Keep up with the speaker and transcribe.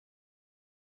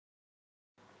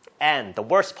And the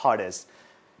worst part is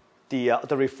the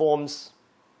reforms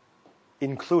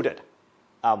included,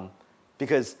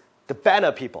 because the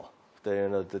banner people,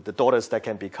 the daughters that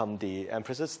can become the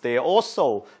empresses, they are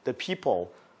also the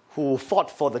people who fought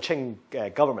for the Qing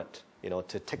government,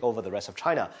 to take over the rest of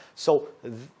China. So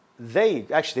they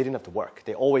didn't have to work.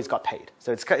 They always got paid.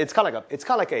 So it's kind of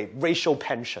like a racial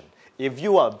pension. If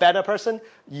you are a better person,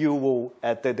 you will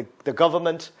the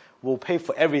government will pay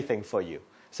for everything for you.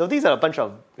 So these are a bunch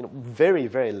of very,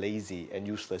 very lazy and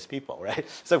useless people, right?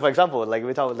 So for example, like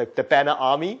we talk like the banner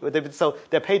army. So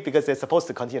they're paid because they're supposed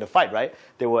to continue to fight, right?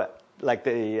 They were like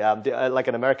like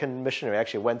an American missionary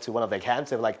actually went to one of their camps.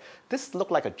 They were like, this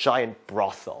looked like a giant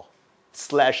brothel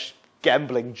 /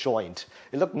 gambling joint.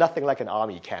 It looked nothing like an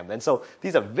army camp. And so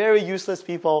these are very useless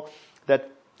people that,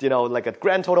 like a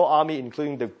grand total army,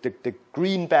 including the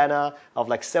green banner of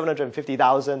like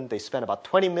 750,000. They spend about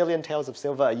 20 million taels of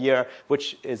silver a year,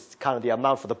 which is kind of the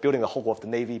amount for the building the whole of the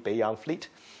Navy Beiyang fleet.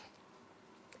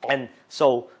 And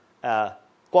so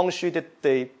Guangxu did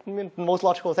the most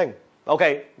logical thing.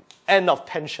 Okay, end of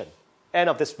pension,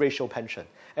 end of this racial pension.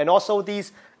 And also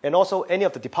any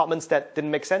of the departments that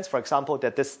didn't make sense. For example,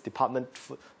 that this department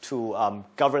to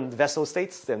govern vessel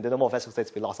states, and there are no more vessel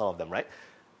states, we lost all of them, right?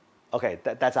 Okay,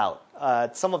 that's out.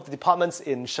 Some of the departments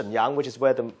in Shenyang, which is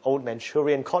where the old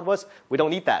Manchurian court was, we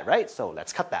don't need that, right? So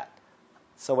let's cut that.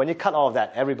 So when you cut all of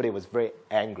that, everybody was very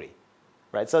angry,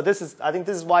 right? So I think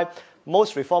this is why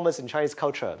most reformers in Chinese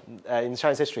culture, in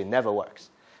Chinese history, never works.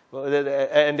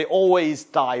 And they always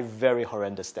die very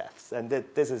horrendous deaths. And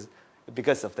this is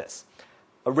because of this.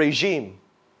 A regime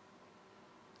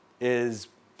is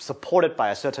supported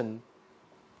by a certain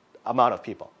amount of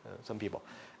people, some people.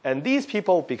 And these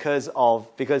people, because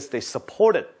they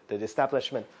supported the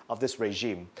establishment of this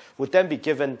regime, would then be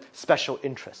given special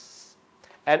interests.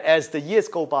 And as the years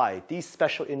go by, these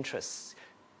special interests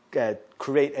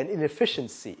create an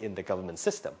inefficiency in the government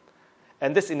system.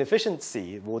 And this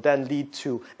inefficiency will then lead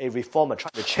to a reformer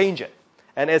trying to change it.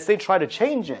 And as they try to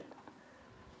change it,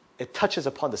 it touches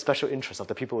upon the special interests of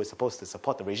the people who are supposed to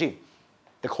support the regime,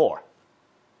 the core.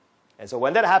 And so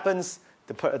when that happens,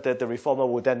 the reformer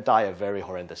will then die a very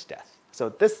horrendous death. So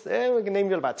this, we can name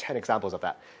you about 10 examples of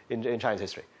that in Chinese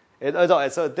history.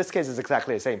 So this case is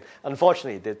exactly the same.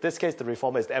 Unfortunately, in this case, the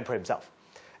reformer is the emperor himself.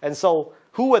 And so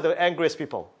who were the angriest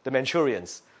people? The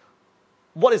Manchurians.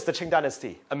 What is the Qing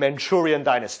Dynasty? A Manchurian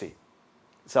dynasty.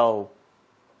 So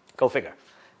go figure.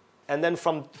 And then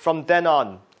from then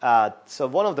on, so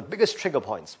one of the biggest trigger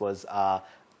points was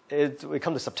we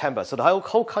come to September. So the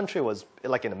whole country was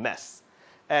like in a mess.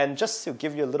 And just to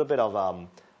give you a little bit of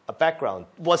a background,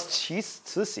 was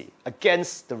Cixi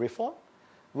against the reform?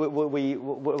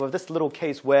 With this little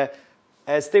case where,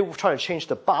 as they were trying to change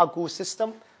the Bagu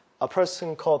system, a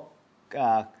person called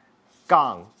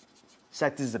Gang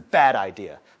said this is a bad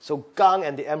idea. So Gang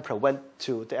and the emperor went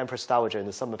to the Empress Dowager in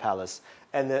the Summer Palace,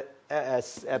 but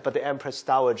the Empress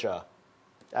Dowager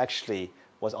actually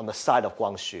was on the side of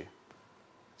Guangxu,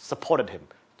 supported him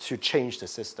to change the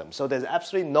system. So there's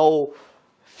absolutely no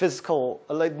physical,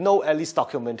 no at least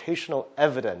documentational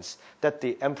evidence that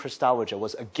the Empress Dowager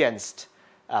was against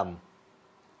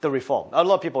the reform. A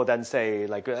lot of people then say,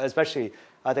 especially,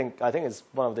 I think it's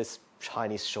one of this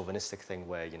Chinese chauvinistic thing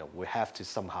where we have to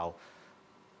somehow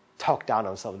talk down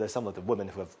on some of the women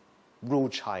who have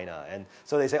ruled China, and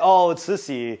so they say, oh,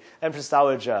 Cixi, Empress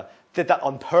Dowager, did that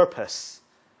on purpose.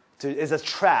 It's a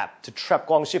trap to trap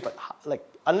Guangxu, but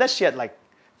unless she had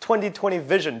 20/20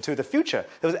 vision to the future,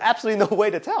 there was absolutely no way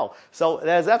to tell. So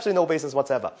there's absolutely no basis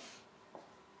whatsoever.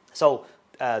 So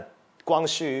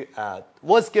Guangxu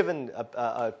was given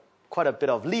quite a bit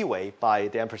of leeway by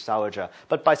the Empress Dowager,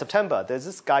 but by September, there's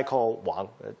this guy called Wang.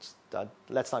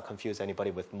 Let's not confuse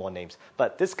anybody with more names.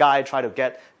 But this guy tried to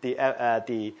get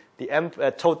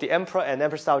told the emperor and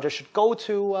Empress Dowager should go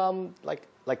to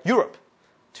Europe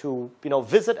to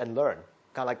visit and learn,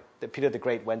 kind of like Peter the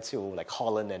Great went to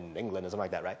Holland and England or something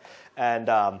like that, right?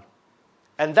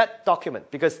 And that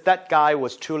document, because that guy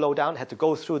was too low down, had to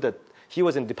go through he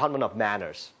was in the Department of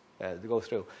Manners to go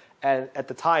through. And at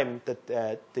the time,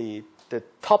 the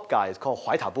top guy is called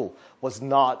Huai Tabu,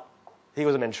 he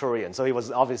was a Manchurian, so he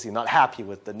was obviously not happy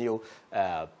with the new,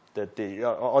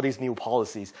 all these new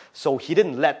policies. So he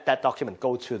didn't let that document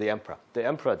go to the emperor. The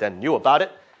emperor then knew about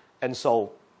it, and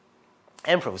so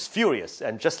emperor was furious.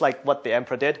 And just like what the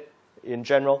emperor did in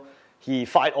general, he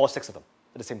fired all 6 of them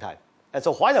at the same time. And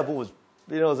so Huai Tabu was,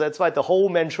 that's why the whole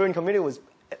Manchurian community was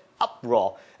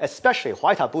uproar, especially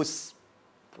Huai Tabu's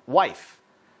wife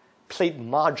played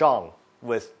mahjong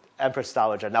with Empress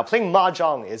Dowager. Now, playing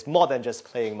mahjong is more than just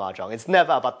playing mahjong. It's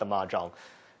never about the mahjong.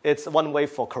 It's one way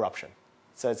for corruption.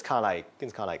 So it's kind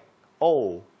of like,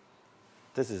 oh,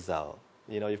 this is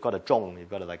you've got a zhong, you've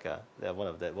got like one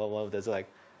of those like,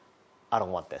 I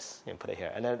don't want this, put it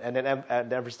here, and then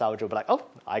the Empress Dowager will be like, oh,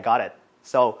 I got it.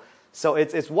 So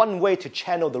it's one way to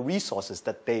channel the resources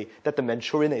that the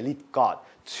Manchurian elite got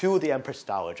to the Empress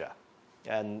Dowager.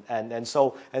 And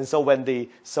so when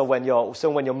your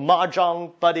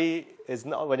mahjong buddy is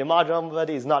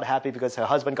not happy because her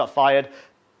husband got fired,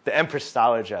 the Empress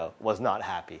Dowager was not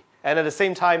happy. And at the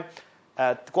same time,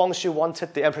 Guangxu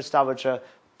wanted the Empress Dowager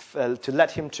to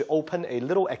let him to open a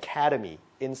little academy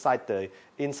inside the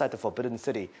Forbidden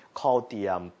City called the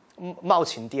Mao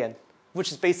Qin Dian,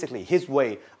 which is basically his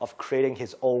way of creating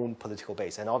his own political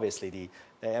base. And obviously the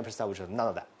Empress Dowager none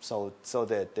of that. So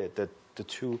the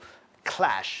two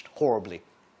clashed horribly.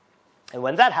 And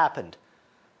when that happened,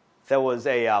 there was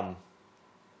there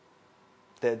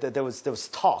was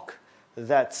talk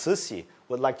that Cixi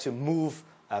would like to move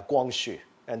Guangxu.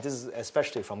 And this is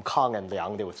especially from Kang and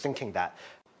Liang. They were thinking that.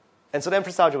 And so the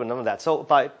Empress Dowager would none of that. So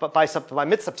by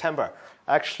mid-September,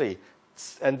 actually,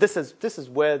 and this is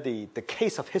where the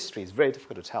case of history is very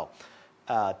difficult to tell.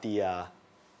 The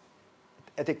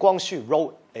Guangxu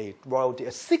wrote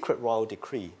a secret royal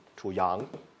decree to Yang.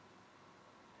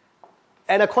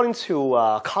 And according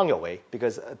to Kang Youwei,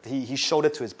 because he showed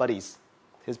it to his buddies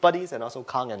and also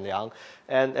Kang and Liang,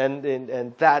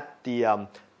 and that the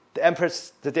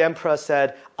emperor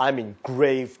said, I'm in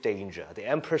grave danger. The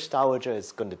Empress Dowager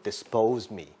is going to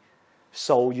dispose me,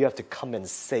 so you have to come and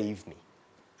save me.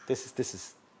 This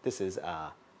is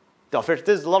a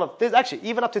lot of this. Actually,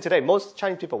 even up to today, most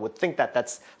Chinese people would think that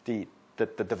that's the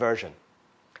version.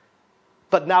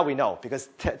 But now we know, because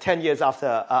 10 years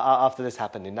after this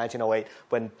happened, in 1908,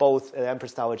 when both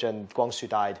Empress Dowager and Guangxu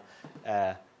died,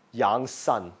 Yang's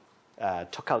son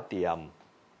took out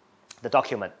the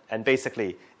document, and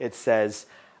basically it says,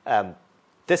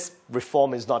 this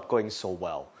reform is not going so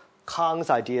well. Kang's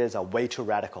ideas are way too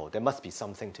radical. There must be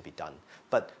something to be done.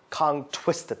 But Kang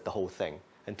twisted the whole thing,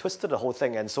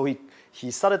 and so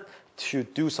he started to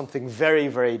do something very,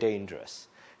 very dangerous.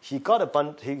 He got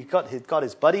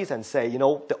his buddies and say,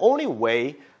 the only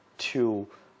way to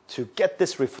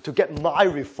get my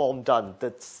reform done,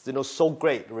 that's so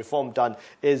great reform done,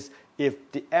 is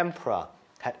if the emperor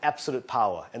had absolute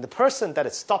power, and the person that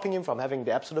is stopping him from having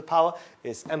the absolute power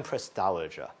is Empress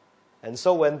Dowager. And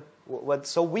so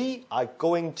so we are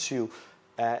going to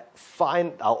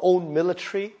find our own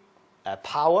military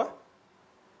power,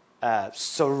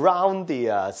 surround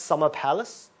the summer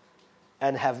palace,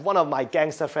 and have one of my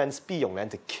gangster friends, Bi Yongren,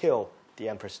 to kill the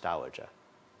Empress Dowager.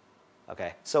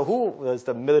 Okay, so who was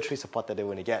the military support that they were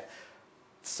going to get?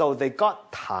 So they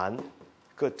got Tan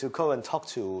to go and talk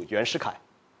to Yuan Shikai.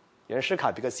 Yuan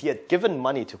Shikai, because he had given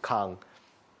money to Kang,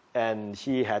 and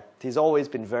he's always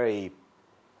been very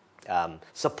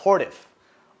supportive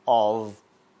of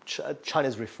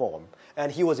China's reform.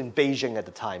 And he was in Beijing at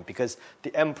the time because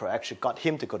the emperor actually got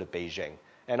him to go to Beijing.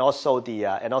 And also the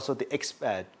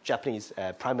ex-Japanese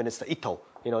Prime Minister Ito,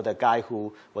 the guy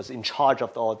who was in charge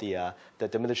of all the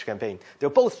military campaign. They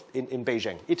were both in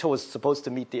Beijing. Ito was supposed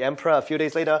to meet the emperor. A few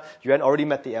days later, Yuan already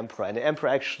met the emperor, and the emperor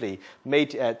actually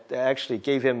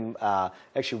gave him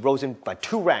rose him by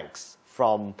 2 ranks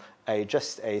from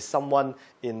someone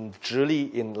in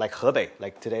Zhili in like Hebei,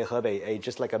 like today Hebei,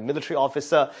 just like a military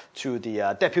officer, to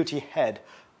the deputy head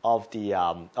of the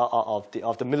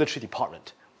military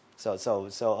department. So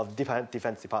of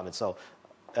defense department. So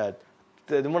one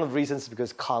of the reasons is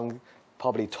because Kang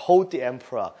probably told the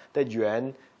emperor that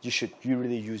Yuan, you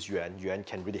really use Yuan. Yuan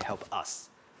can really help us.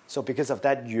 So because of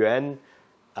that, Yuan,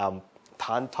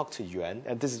 Tan talked to Yuan,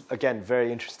 and this is again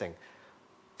very interesting.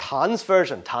 Tan's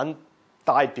version, Tan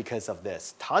died because of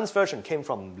this. Tan's version came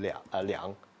from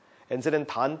Liang, and so then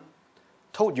Tan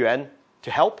told Yuan to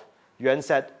help. Yuan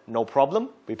said, no problem.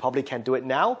 We probably can't do it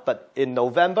now, but in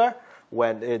November,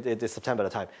 when it is September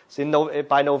at the time. So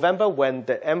by November, when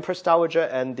the Empress Dowager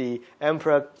and the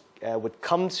Emperor would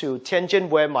come to Tianjin,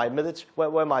 where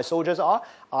my soldiers are,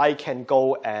 I can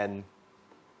go and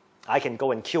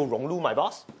kill Ronglu, my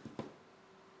boss,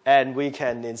 and we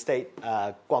can instate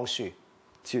Guangxu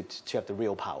to have the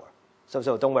real power.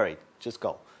 So don't worry, just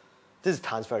go. This is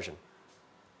Tan's version.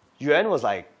 Yuan was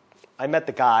like, I met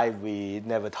the guy, we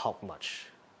never talked much.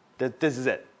 This is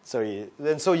it. So you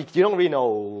don't really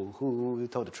know who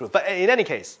told the truth. But in any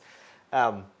case,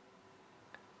 a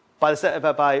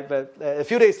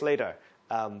few days later,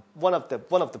 one of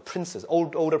the princes,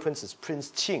 older princes, Prince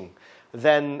Qing,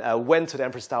 then went to the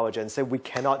Empress Dowager and said, we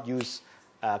cannot use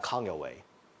Kang Youwei.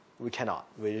 We cannot.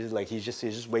 He's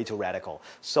just way too radical.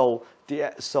 So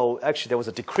actually there was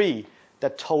a decree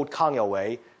that told Kang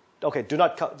Youwei, okay,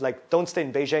 don't stay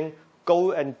in Beijing.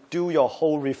 Go and do your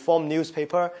whole reform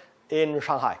newspaper in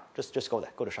Shanghai. Just go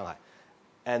there. Go to Shanghai.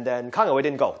 And then Kang Youwei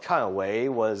didn't go. Kang Youwei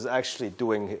was actually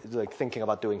thinking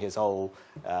about doing his whole,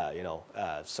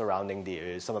 surrounding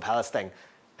the summer palace thing.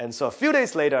 And so a few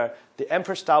days later, the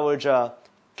Empress Dowager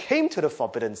came to the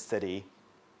Forbidden City.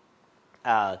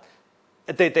 A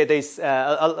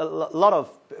lot of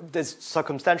this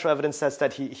circumstantial evidence says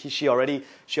that she already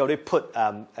put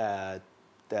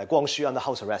Guangxu under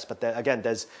house arrest. But then again,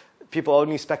 there's people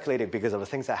only speculating because of the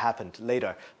things that happened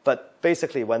later. But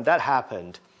basically, when that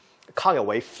happened, Kang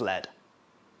Youwei fled.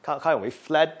 Kang Youwei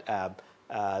fled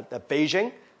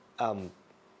Beijing.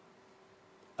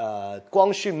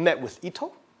 Guangxu met with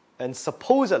Ito, and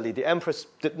supposedly the empress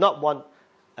did not want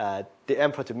the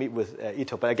emperor to meet with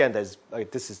Ito. But again, this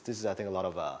is I think a lot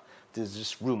of this is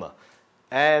just rumor.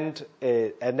 And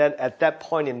then at that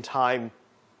point in time,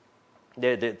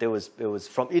 it was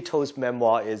from Ito's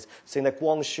memoir is saying that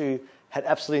Guangxu had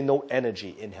absolutely no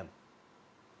energy in him.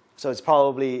 So it's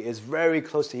very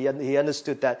close to he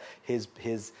understood that his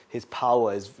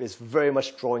power is very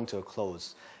much drawing to a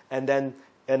close. And then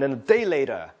a day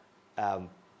later,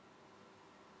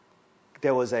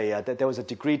 there was a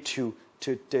decree to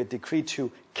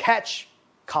catch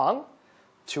Kang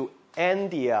to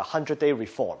end the 100-day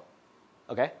reform.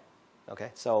 Okay.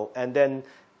 So and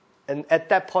at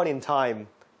that point in time,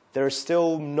 there's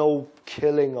still no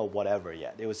killing or whatever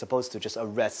yet. It was supposed to just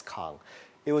arrest Kang.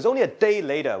 It was only a day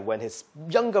later when his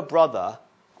younger brother,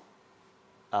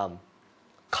 Kang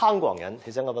Guangren,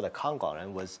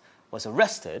 was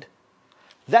arrested.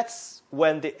 That's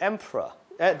when the empress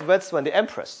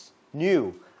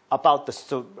knew about the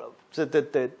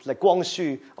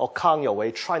Guangxu or Kang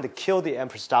Youwei trying to kill the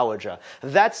Empress Dowager.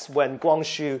 That's when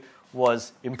Guangxu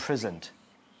was imprisoned.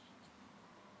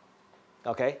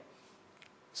 Okay,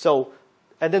 so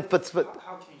and then but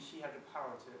how can she have the power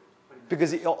to put him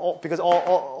because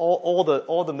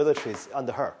all the military is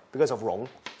under her because of Rong. Yeah,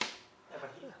 but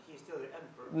he's still the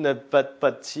emperor. No,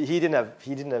 but he didn't have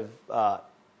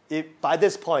by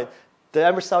this point the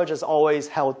Empress Dowager has always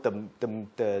held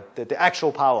the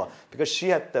actual power because she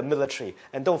had the military.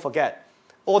 And don't forget,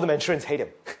 all the Manchurians hate him.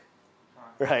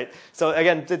 Right? So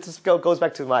again, this goes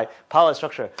back to my power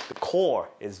structure. The core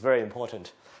is very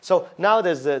important. So now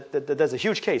there's a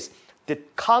huge case.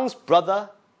 Did Kang's brother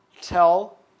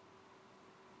tell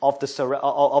of the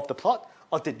plot,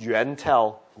 or did Yuan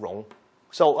tell Rong?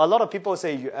 So a lot of people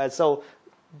say so.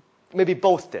 Maybe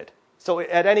both did. So in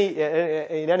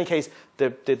any case,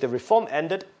 the reform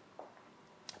ended.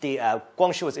 The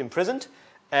Guangxu was imprisoned,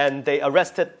 and they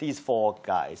arrested these 4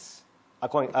 guys.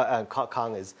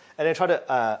 Kang is, and they tried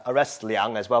to arrest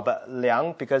Liang as well. But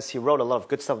Liang, because he wrote a lot of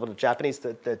good stuff about the Japanese,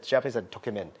 the Japanese had took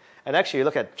him in. And actually, you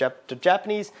look at the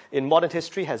Japanese in modern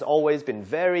history has always been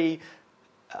very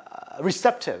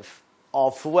receptive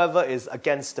of whoever is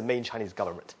against the main Chinese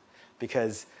government,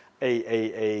 because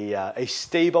a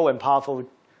stable and powerful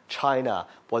China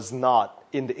was not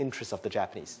in the interest of the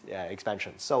Japanese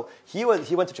expansion. So he went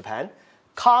to Japan.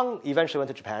 Kang eventually went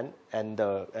to Japan and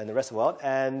the rest of the world.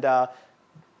 And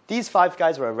these 5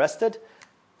 guys were arrested.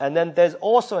 And then there's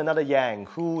also another Yang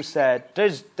who said,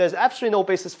 there's absolutely no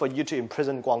basis for you to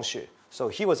imprison Guangxu. So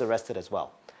he was arrested as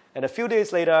well. And a few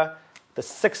days later, the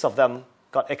 6 of them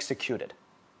got executed.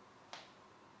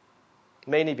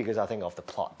 Mainly because I think of the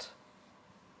plot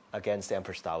against the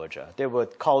Empress Dowager. They were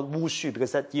called Wushu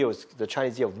because that year was the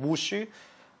Chinese year of Wushu,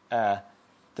 the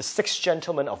 6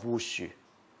 gentlemen of Wushu.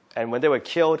 And when they were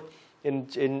killed,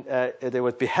 they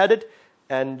were beheaded,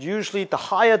 and usually the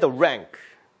higher the rank,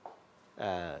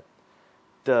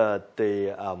 the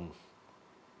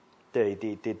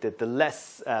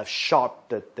less sharp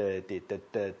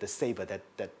the saber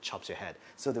that chops your head.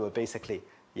 So they were basically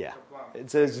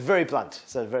it's very blunt.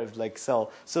 So very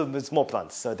so it's more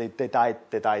blunt. So they died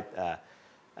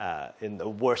in the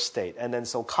worst state. And then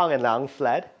so Kang and Liang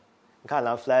fled.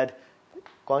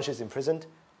 Guangxu is imprisoned.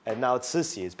 And now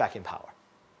Cixi is back in power.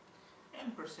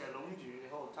 Empress Longju the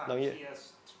whole time. Longju. She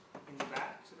has in the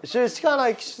back. She's kind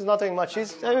of she's not doing much.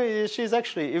 She's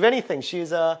actually, if anything,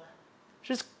 she's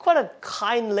quite a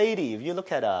kind lady. If you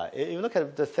look at her, if you look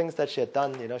at the things that she had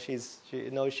done, she's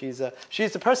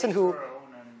the person who.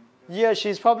 Yeah,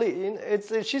 she's probably.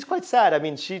 She's quite sad. I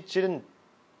mean, she didn't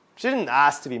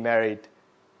ask to be married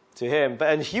to him,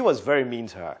 and he was very mean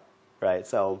to her, right?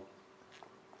 So.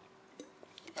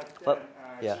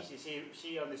 Yeah.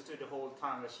 She understood the whole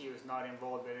time that she was not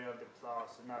involved in any of the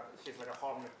plots. She's like a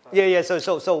harmless person. Yeah.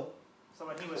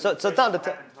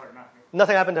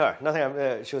 Nothing happened to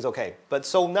her. She was okay. But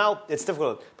so now it's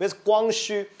difficult because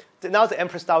Guangxu. Now the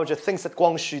Empress Dowager thinks that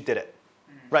Guangxu did it.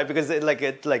 right? Because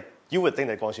you would think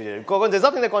that Guangxu did it. There's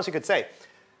nothing that Guangxu could say.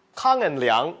 Kang and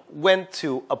Liang went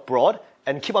to abroad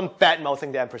and keep on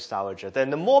bad-mouthing the Empress Dowager. Then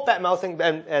the more bad-mouthing,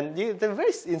 they're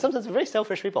very, in some sense, very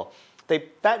selfish people. They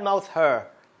bad-mouth her,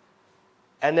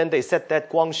 and then they said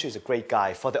that Guangxu is a great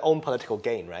guy for their own political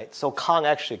gain, right? So Kang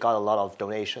actually got a lot of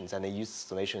donations, and they used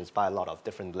donations to buy a lot of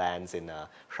different lands in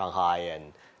Shanghai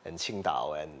and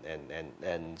Qingdao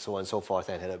and so on and so forth,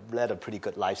 and led a pretty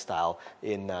good lifestyle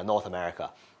in North America.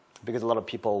 Because a lot of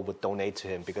people would donate to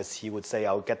him because he would say,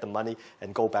 I'll get the money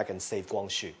and go back and save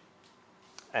Guangxu.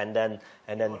 And then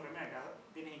Didn't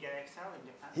he get exiled in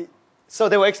Japan? So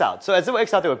they were exiled. So as they were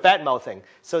exiled, they were bad-mouthing.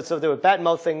 So they were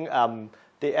bad-mouthing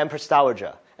the Empress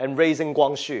Dowager and raising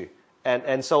Guangxu.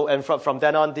 And from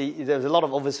then on, there's a lot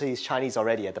of overseas Chinese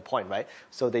already at the point, right?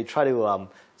 So they try to,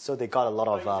 so they got a lot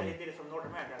of... He did it from North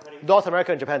America. North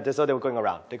America and Japan, so they were going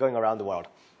around. They're going around the world.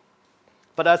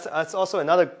 But that's also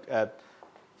another...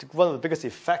 one of the biggest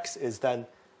effects is then,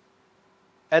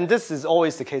 and this is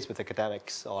always the case with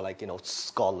academics or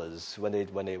scholars when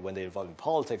they involve in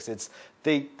politics. It's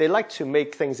they like to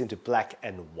make things into black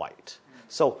and white.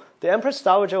 So the Empress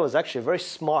Dowager was actually very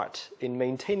smart in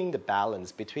maintaining the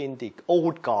balance between the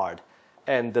old guard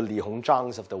and the Li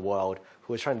Hongzhangs of the world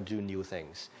who are trying to do new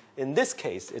things. In this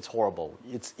case, it's horrible.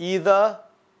 It's either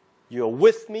you're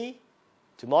with me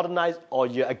to modernize or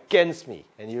you're against me,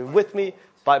 and you're with me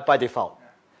by default.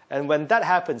 And when that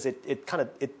happens, it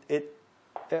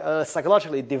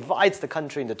psychologically divides the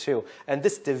country into two. And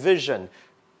this division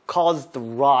caused the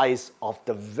rise of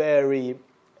the very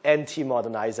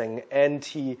anti-modernizing,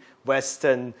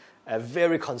 anti-Western,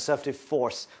 very conservative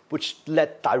force, which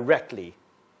led directly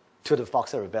to the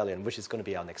Boxer Rebellion, which is going to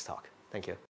be our next talk. Thank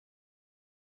you.